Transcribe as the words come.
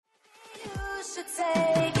should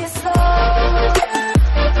take it slow.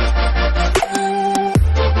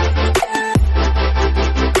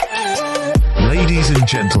 Ladies and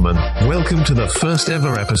gentlemen, welcome to the first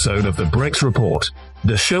ever episode of the Brex Report,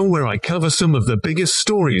 the show where I cover some of the biggest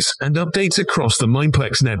stories and updates across the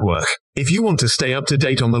Mineplex network. If you want to stay up to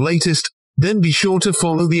date on the latest, then be sure to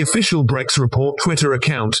follow the official Brex Report Twitter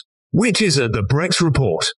account, which is at the Brex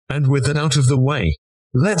Report. And with that out of the way,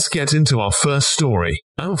 let's get into our first story.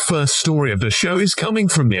 Our first story of the show is coming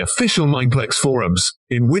from the official Mineplex forums,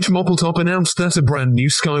 in which Moppletop announced that a brand new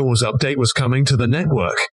Skywars update was coming to the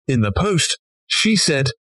network. In the post, she said,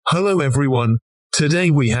 "Hello everyone. Today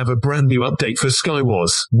we have a brand new update for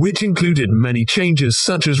Skywars, which included many changes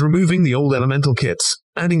such as removing the old elemental kits,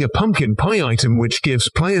 adding a pumpkin pie item which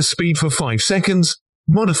gives players speed for 5 seconds,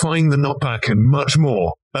 modifying the knockback and much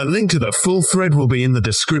more. A link to the full thread will be in the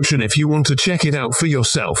description if you want to check it out for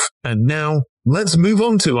yourself." And now, let's move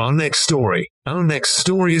on to our next story. Our next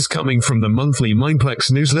story is coming from the monthly Mineplex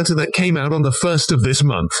newsletter that came out on the 1st of this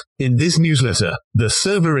month. In this newsletter, the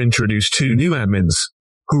server introduced 2 new admins,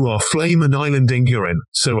 who are Flame and Island Ingurin,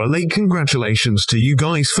 so a late congratulations to you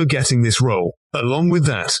guys for getting this role. Along with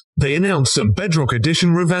that, they announced some Bedrock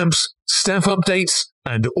Edition revamps, staff updates,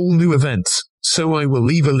 and all new events, so I will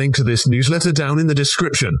leave a link to this newsletter down in the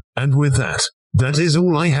description. And with that, that is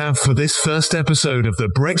all I have for this first episode of the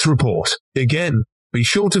Brex Report. Again, be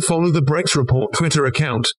sure to follow the Brex Report Twitter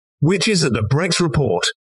account, which is at the Brex Report,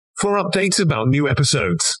 for updates about new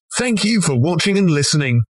episodes. Thank you for watching and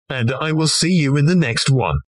listening, and I will see you in the next one.